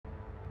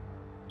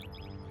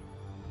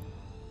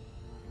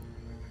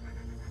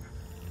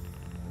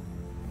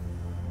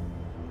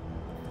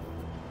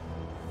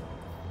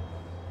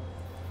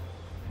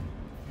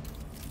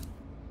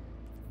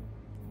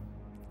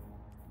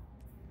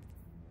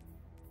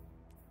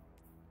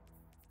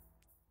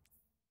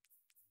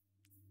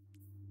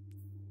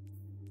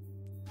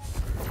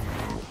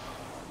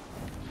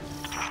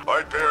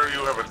Lightbearer,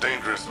 you have a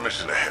dangerous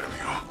mission ahead of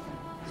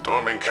you.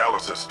 Storming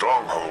Callus's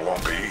stronghold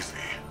won't be easy.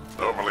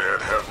 Normally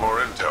I'd have more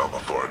intel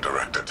before a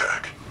direct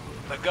attack.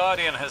 The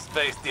Guardian has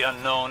faced the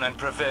unknown and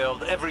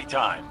prevailed every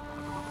time.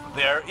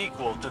 They are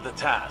equal to the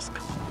task.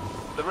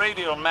 The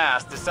radial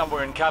mast is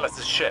somewhere in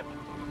Callus's ship.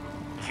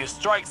 If you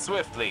strike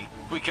swiftly,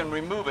 we can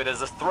remove it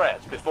as a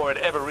threat before it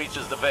ever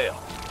reaches the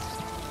Veil.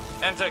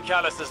 Enter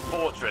Callus's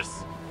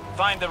fortress,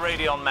 find the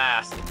radial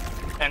mast,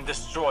 and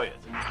destroy it.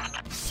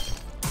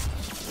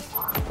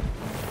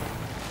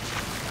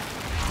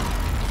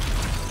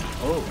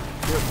 Oh,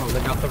 you're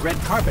rolling out the red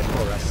carpet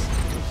for us.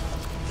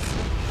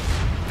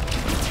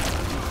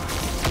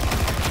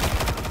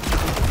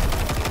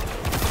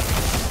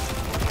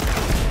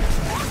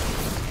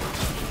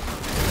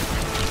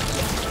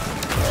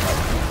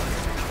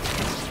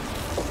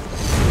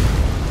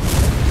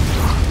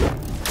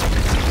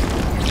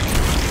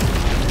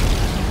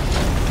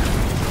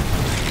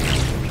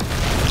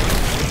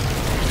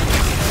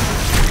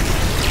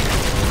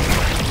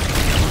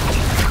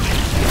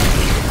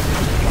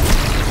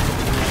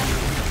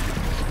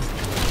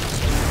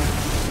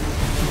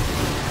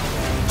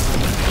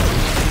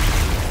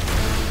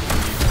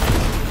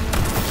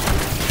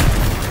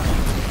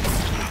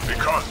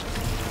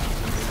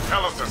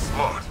 Callus is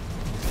smart.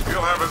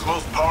 He'll have his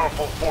most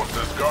powerful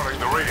forces guarding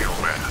the radial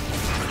mast.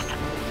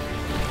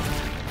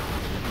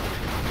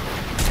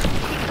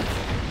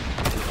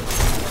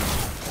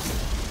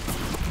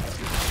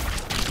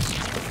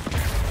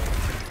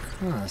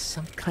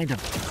 Some kind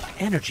of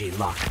energy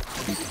lock.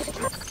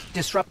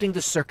 Disrupting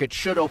the circuit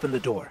should open the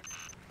door.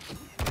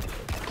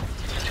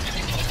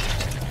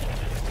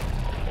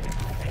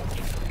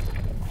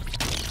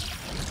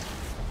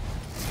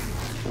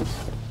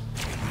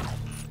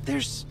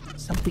 There's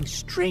something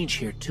strange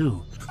here,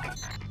 too.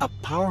 A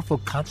powerful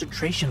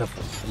concentration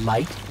of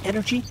light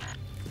energy?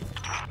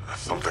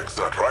 Something's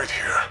not right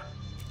here.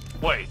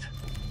 Wait.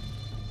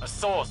 A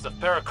source of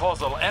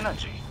paracausal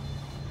energy.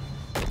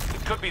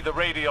 It could be the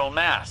radial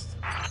mast.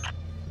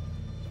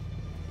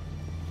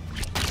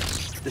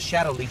 The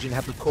Shadow Legion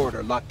have the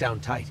corridor locked down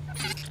tight.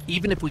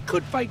 Even if we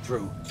could fight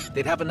through,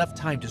 they'd have enough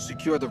time to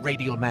secure the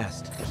radial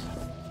mast.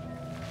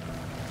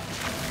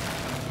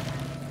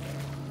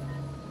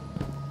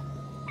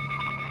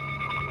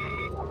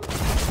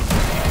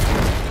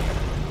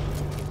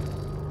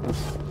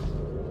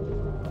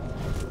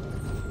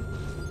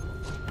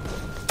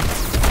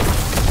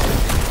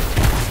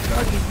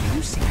 Guardian, do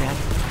you see that?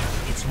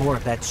 It's more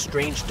of that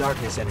strange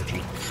darkness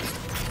energy.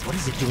 What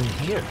is it doing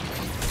here?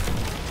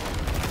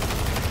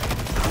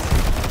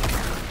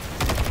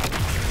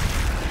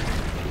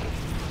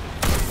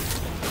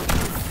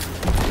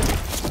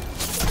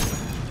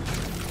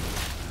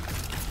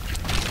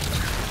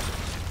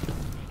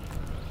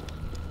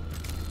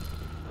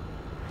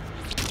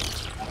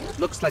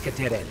 Looks like a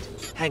dead end.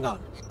 Hang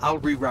on, I'll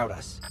reroute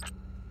us.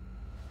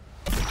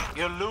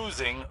 You're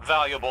losing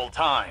valuable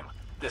time.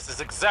 This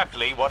is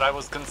exactly what I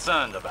was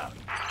concerned about.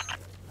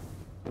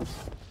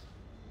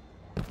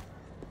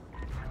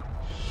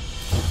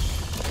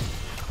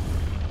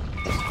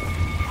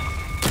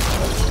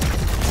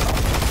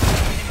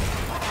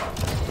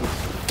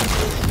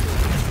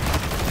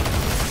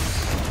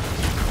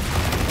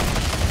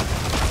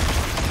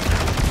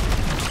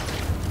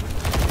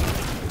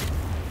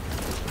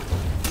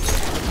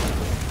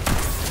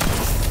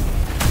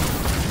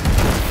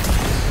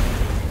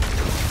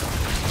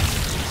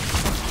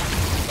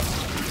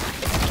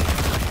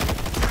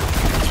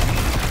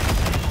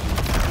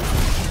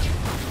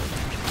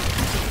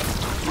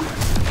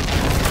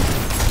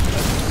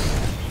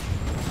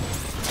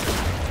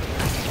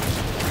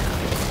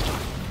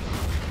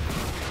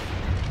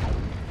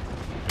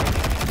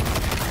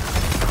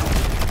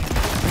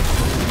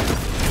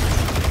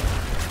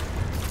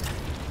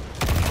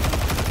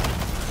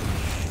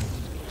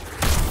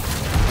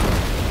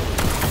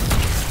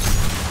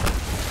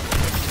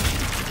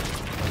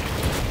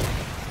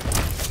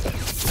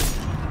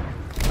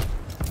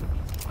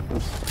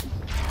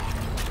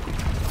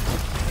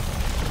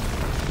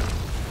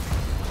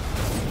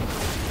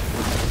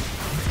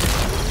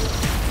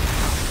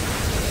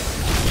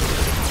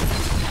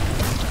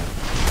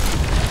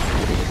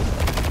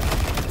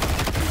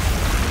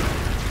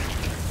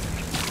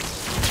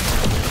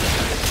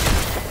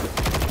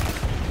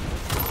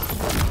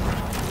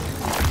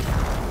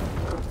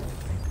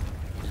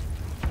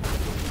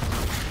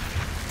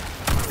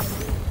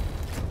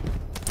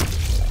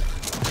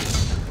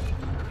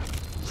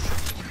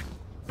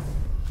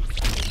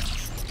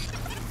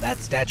 That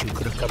statue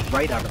could have come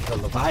right out of the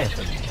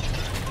Leviathan.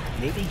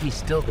 Maybe he's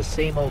still the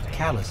same old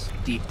Callus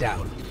deep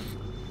down.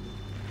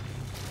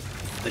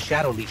 The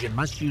Shadow Legion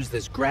must use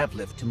this grav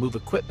lift to move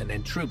equipment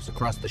and troops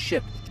across the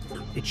ship.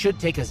 It should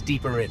take us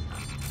deeper in.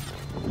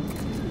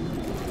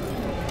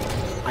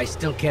 I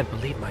still can't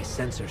believe my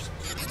sensors.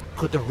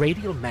 Could the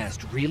radial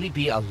mast really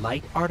be a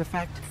light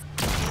artifact?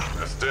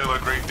 There's still a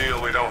great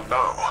deal we don't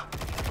know.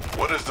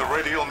 What is the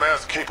radial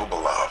mast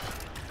capable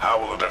of?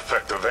 How will it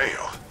affect the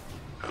Veil?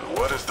 And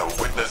what is the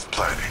Witness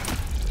planning?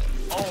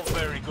 All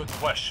very good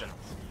questions.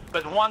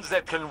 but ones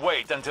that can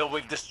wait until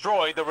we've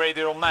destroyed the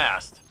radial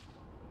mast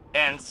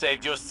and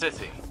saved your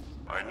city.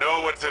 I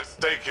know what's at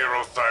stake here,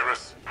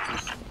 Osiris.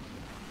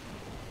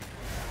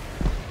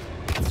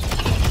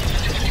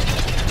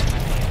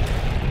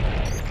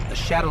 The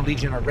Shadow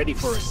Legion are ready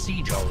for a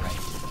siege, all right.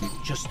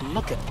 Just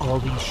look at all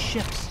these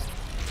ships.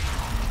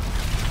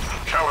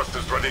 Callus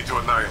is ready to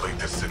annihilate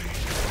this city.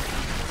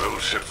 If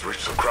those ships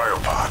reach the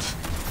cryopods,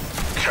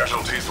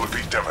 casualties would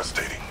be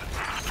devastating.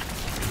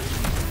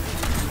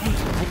 Hey,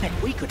 I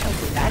bet we could help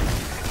with that.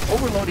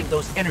 Overloading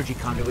those energy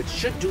conduits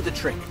should do the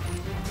trick.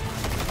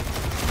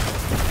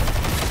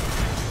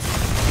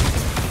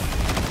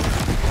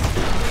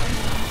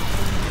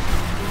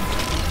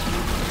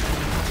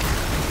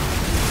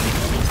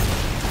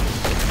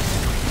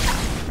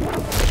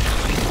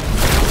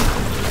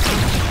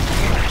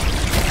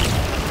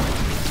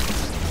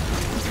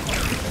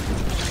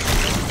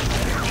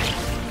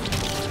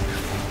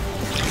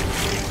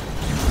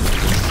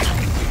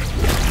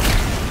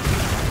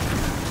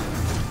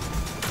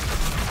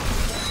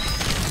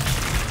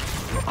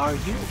 Are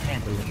you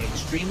handling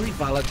extremely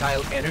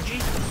volatile energy?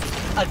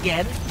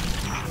 Again?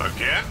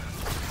 Again?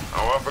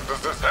 How often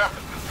does this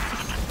happen?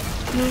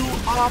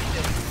 Too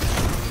often.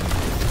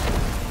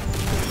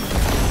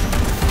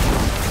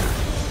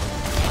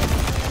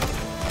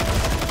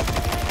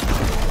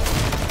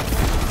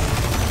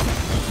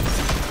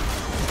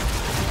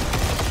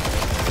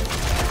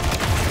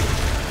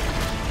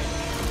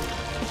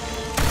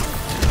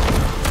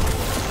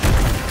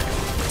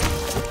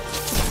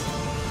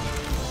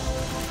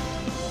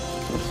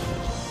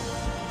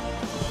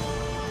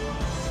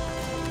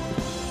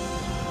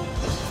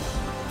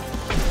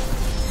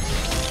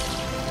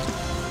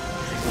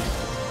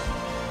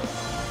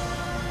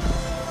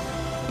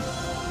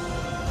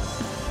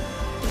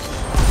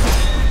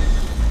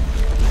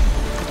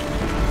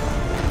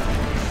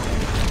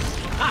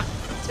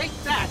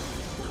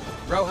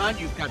 Rohan,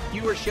 you've got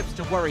fewer ships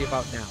to worry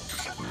about now.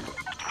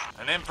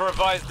 An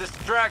improvised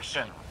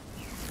distraction.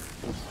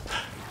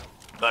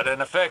 But an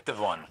effective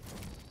one.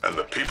 And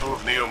the people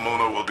of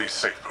Neomuna will be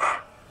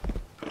safer.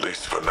 At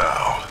least for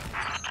now.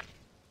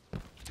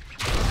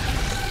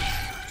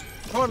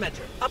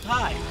 Tormentor, up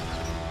high!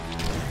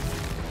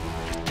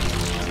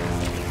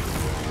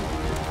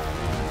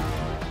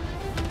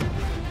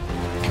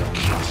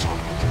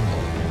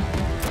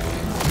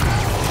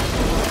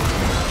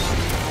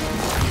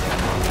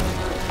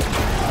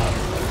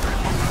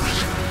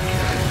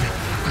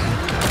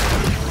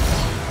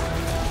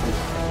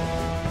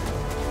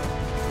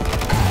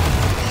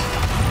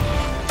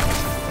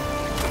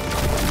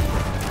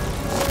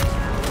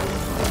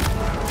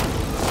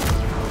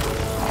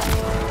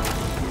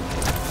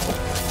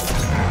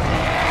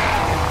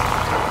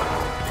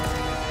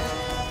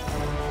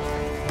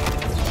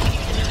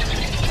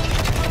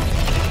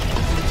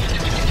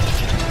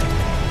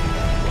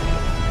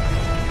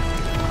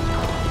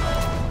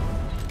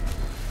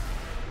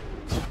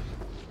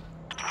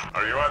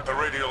 Are you at the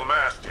radial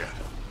mast yet?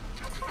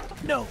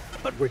 No,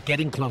 but we're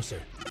getting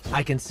closer.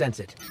 I can sense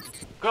it.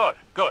 Good,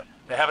 good.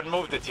 They haven't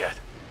moved it yet.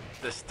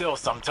 There's still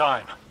some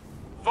time.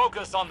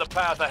 Focus on the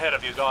path ahead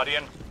of you,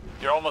 Guardian.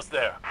 You're almost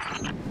there.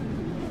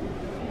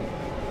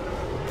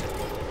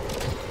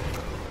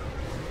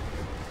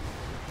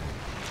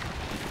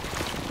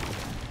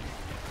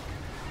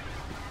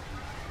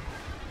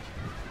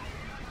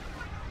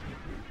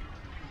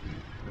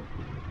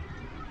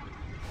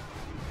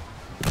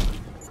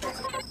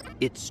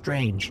 It's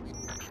strange.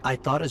 I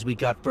thought as we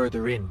got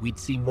further in, we'd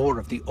see more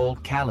of the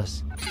old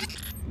Callus.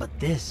 But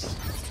this...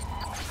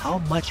 How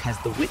much has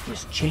the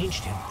Witness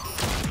changed him?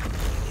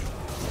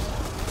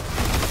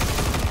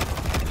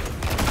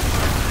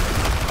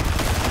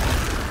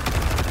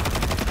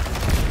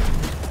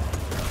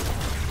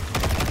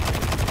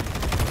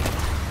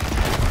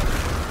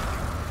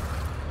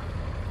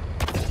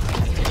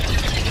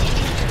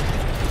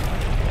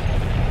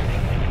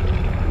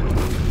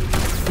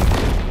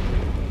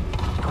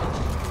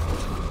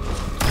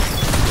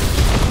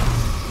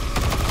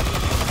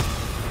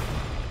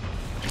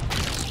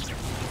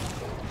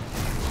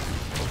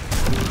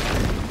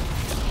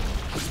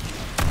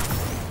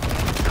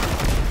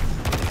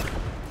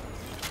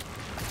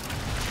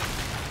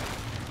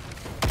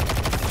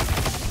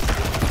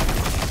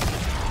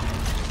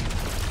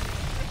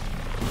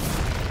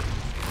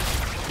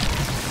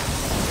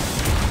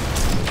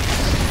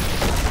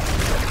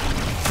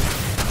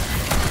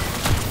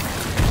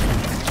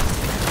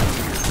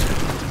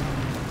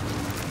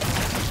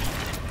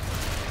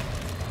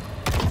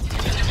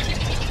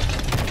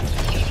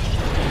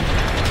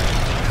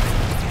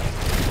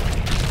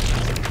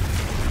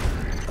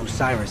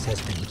 Osiris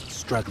has been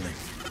struggling,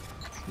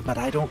 but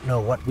I don't know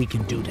what we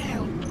can do to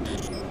help.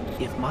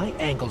 If my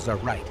angles are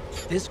right,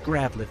 this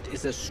grav lift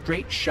is a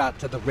straight shot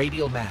to the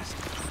radial mast.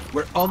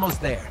 We're almost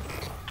there.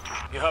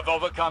 You have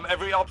overcome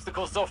every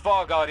obstacle so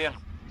far, Guardian.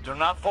 Do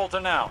not falter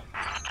now.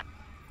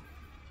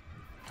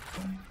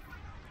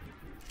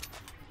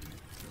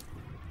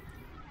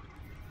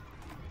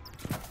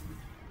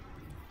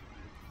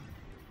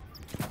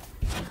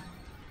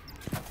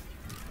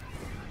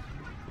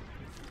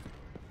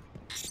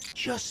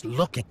 Just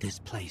look at this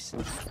place.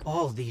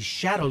 All these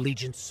Shadow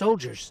Legion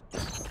soldiers.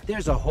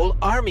 There's a whole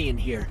army in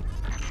here.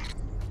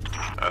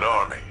 An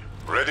army,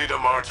 ready to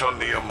march on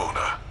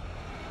Niamuna.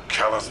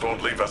 Callus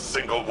won't leave a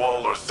single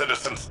wall or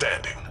citizen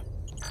standing.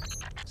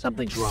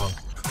 Something's wrong.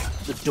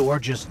 The door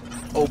just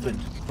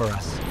opened for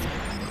us.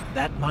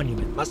 That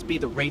monument must be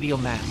the radial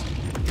mast.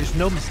 There's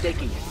no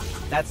mistaking it.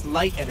 That's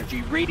light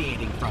energy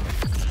radiating from it.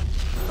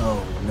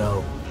 Oh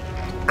no.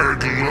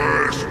 At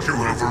last you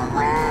have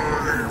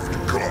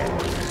arrived,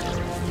 God.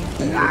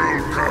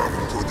 Welcome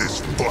to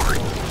this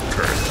fine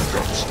cast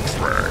of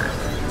strength.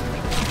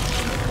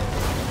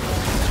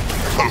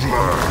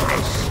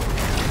 Alas,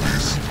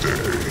 this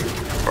day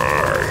I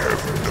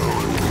have no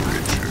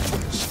riches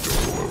in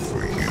store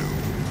for you.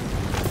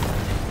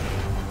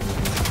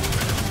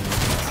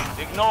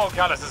 Ignore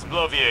Callus's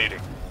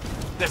bloviating.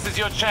 This is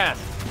your chance.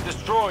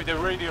 Destroy the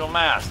radial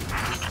mast.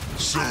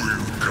 So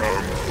you've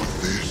come for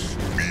this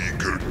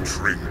meager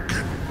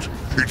trinket.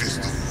 It is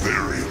the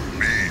very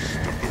least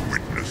of the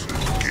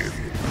witness's gift.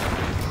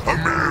 A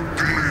mere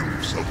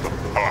glimpse of the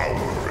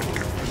power it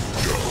can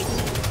bestow.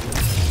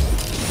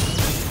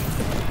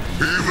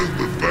 Even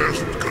the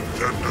best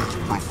contender's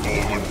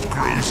performance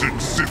grows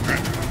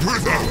insipid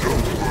without a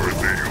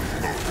worthy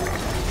opponent.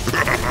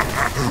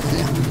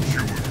 Wouldn't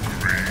you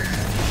agree?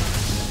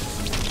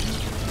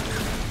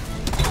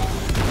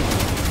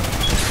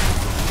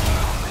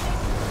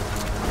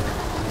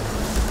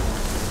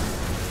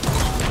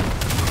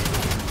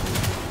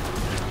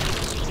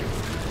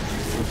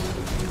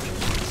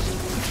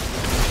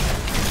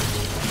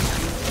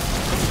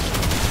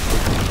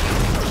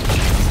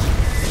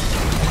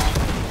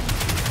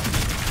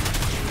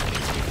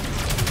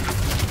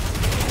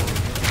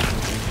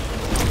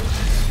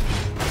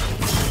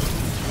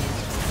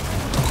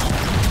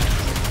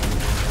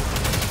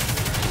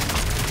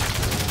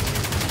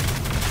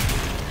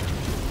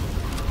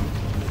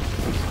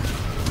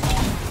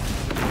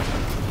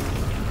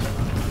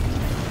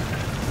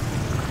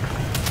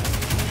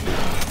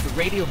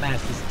 The radial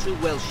mast is too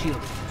well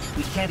shielded.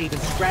 We can't even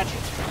scratch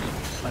it.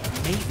 But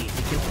maybe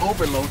we can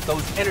overload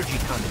those energy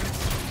conduits.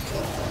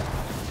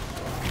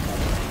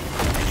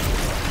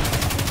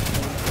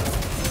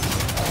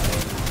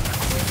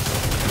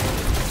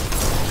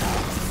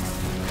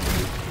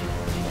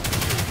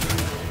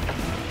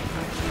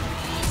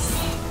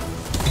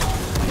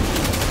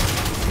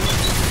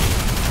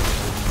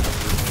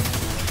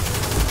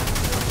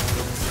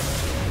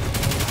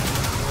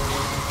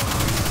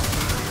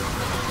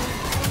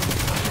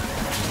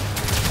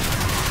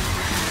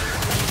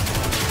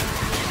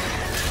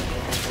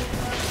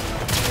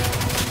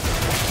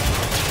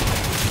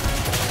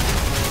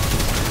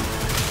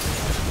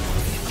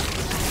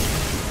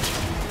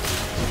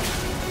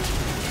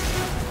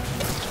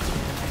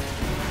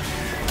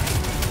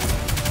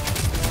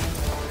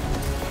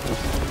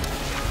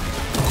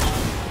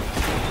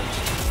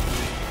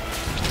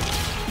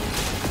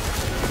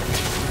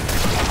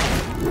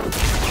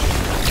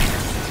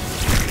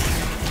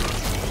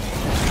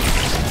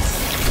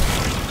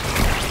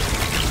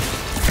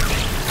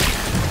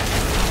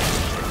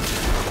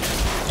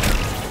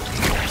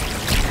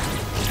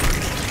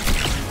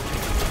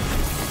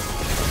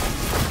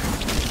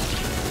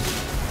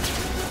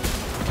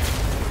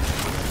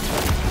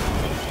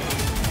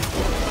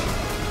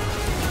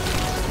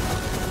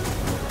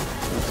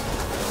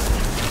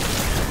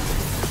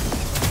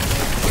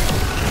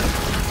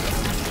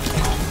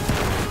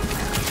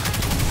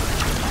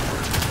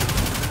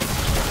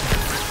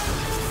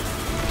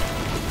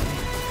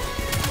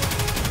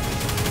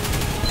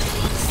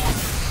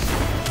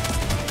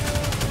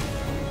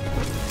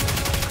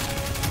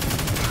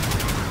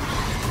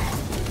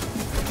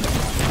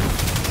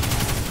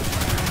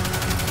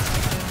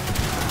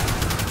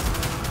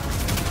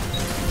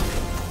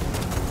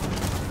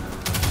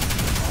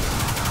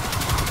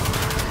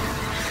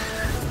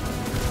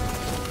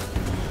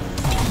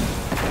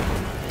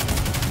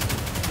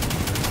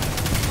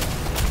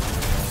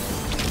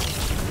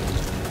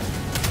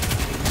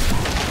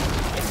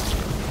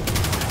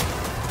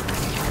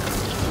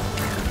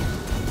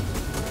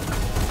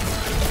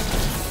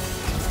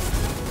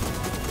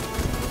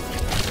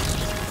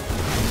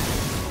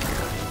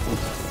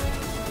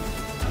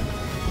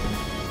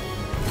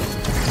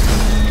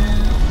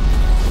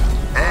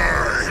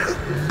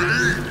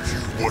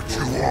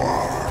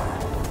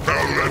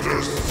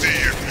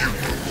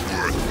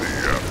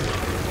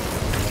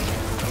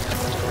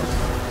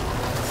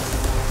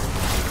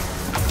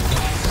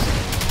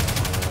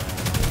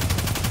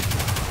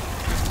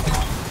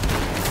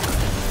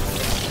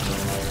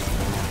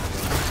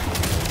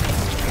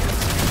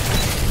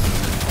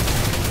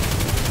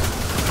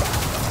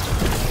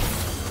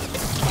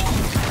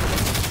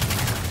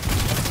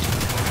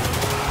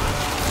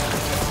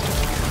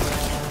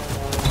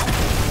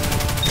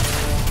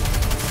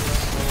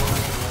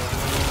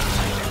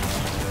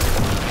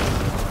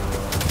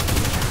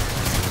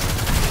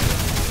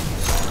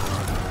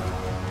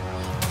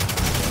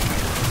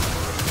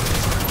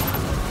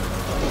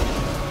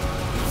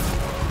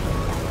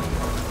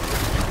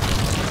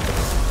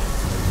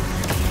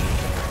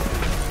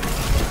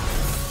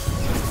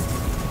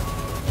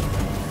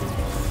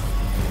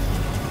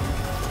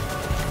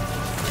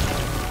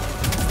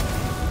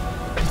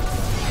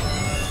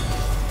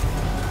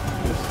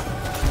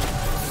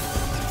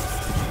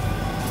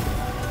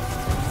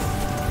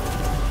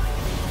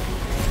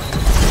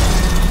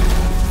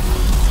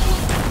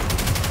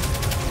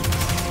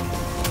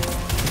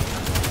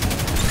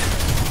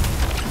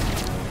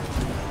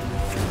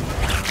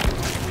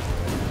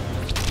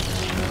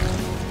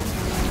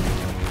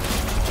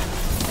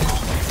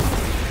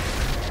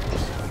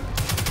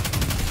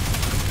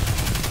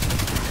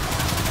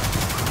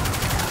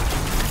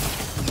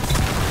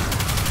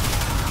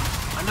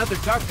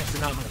 another darkness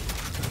anomaly.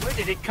 Where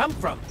did it come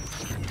from?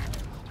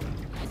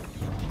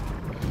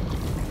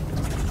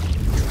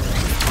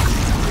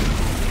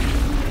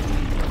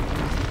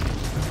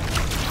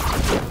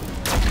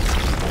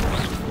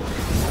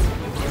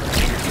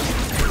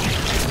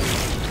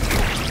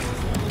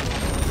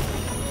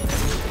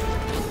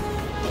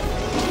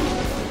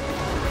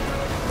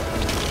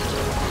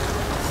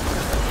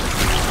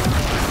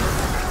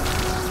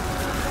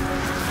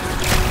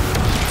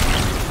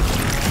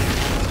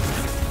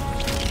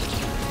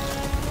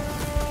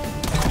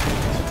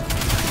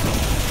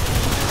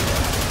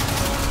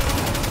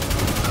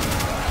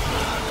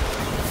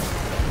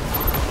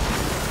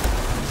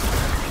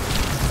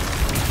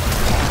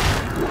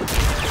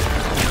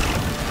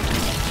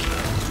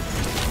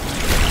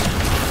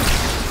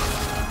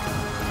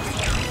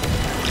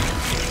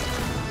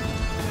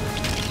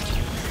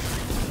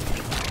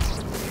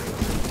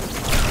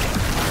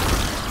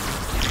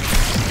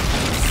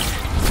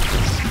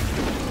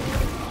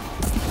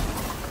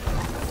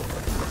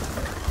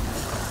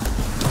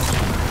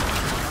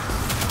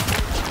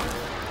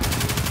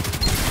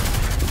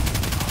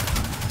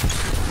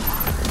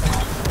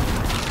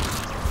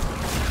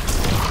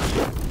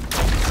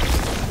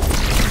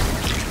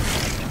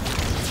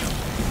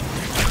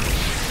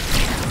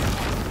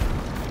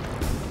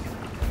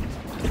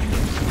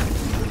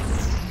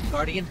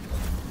 Guardian?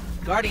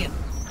 Guardian!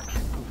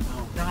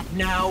 Oh, no, not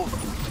now!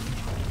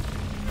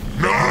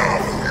 Now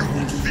you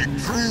will see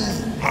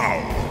true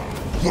power.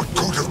 What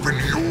could have been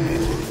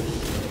yours,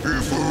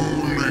 if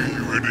only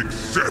you had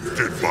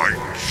accepted my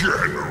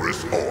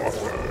generous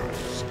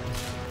offers.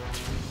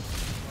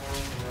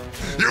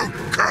 You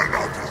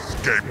cannot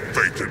escape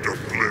fated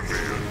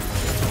oblivion.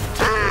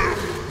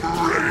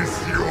 Embrace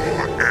your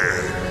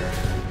end.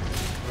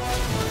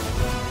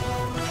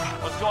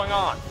 What's going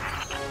on?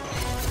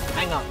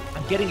 Hang on,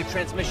 I'm getting a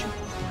transmission.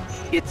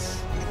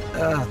 It's,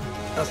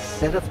 a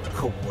set of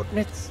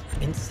coordinates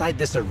inside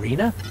this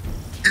arena?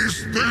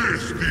 Is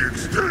this the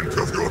extent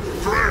of your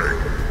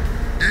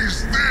strength?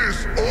 Is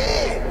this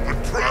all the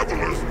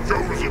Traveler's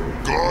chosen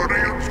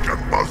guardians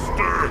can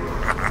muster?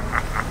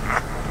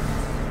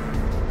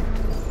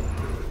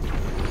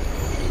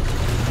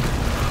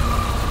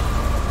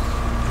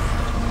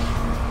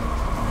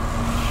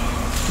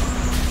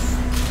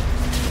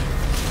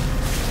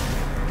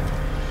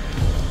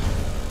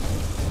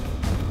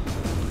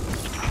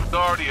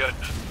 Guardian,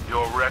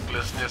 your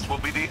recklessness will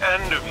be the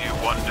end of you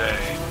one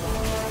day.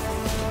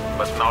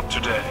 But not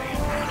today.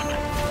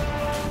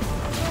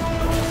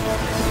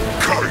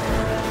 Kite!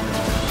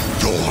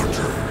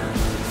 Daughter!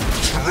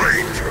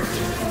 Traitor!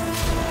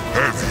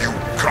 Have you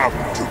come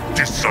to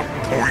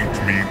disappoint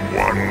me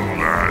one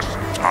last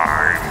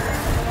time?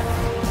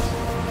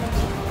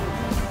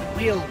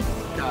 We'll,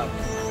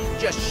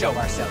 just show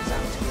ourselves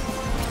out.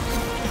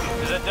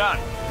 Is it done?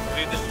 Have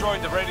you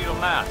destroyed the radial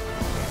mast?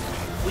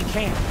 We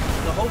can't.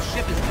 The whole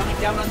ship is coming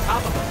down on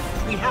top of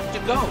us. We have to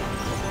go.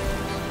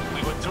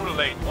 We were too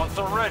late once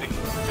already.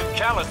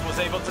 Callus was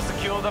able to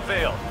secure the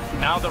veil.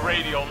 Now the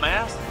radial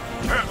mast?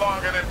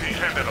 Headlong and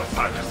empty-handed,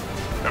 Osiris.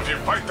 If you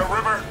fight the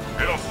river,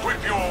 it'll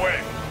sweep you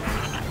away.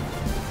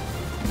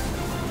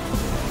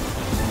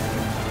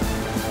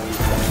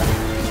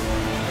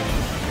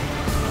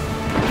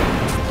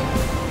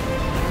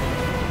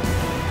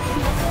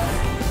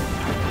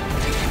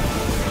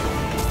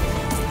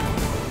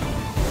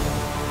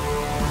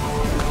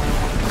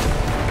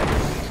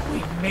 We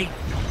made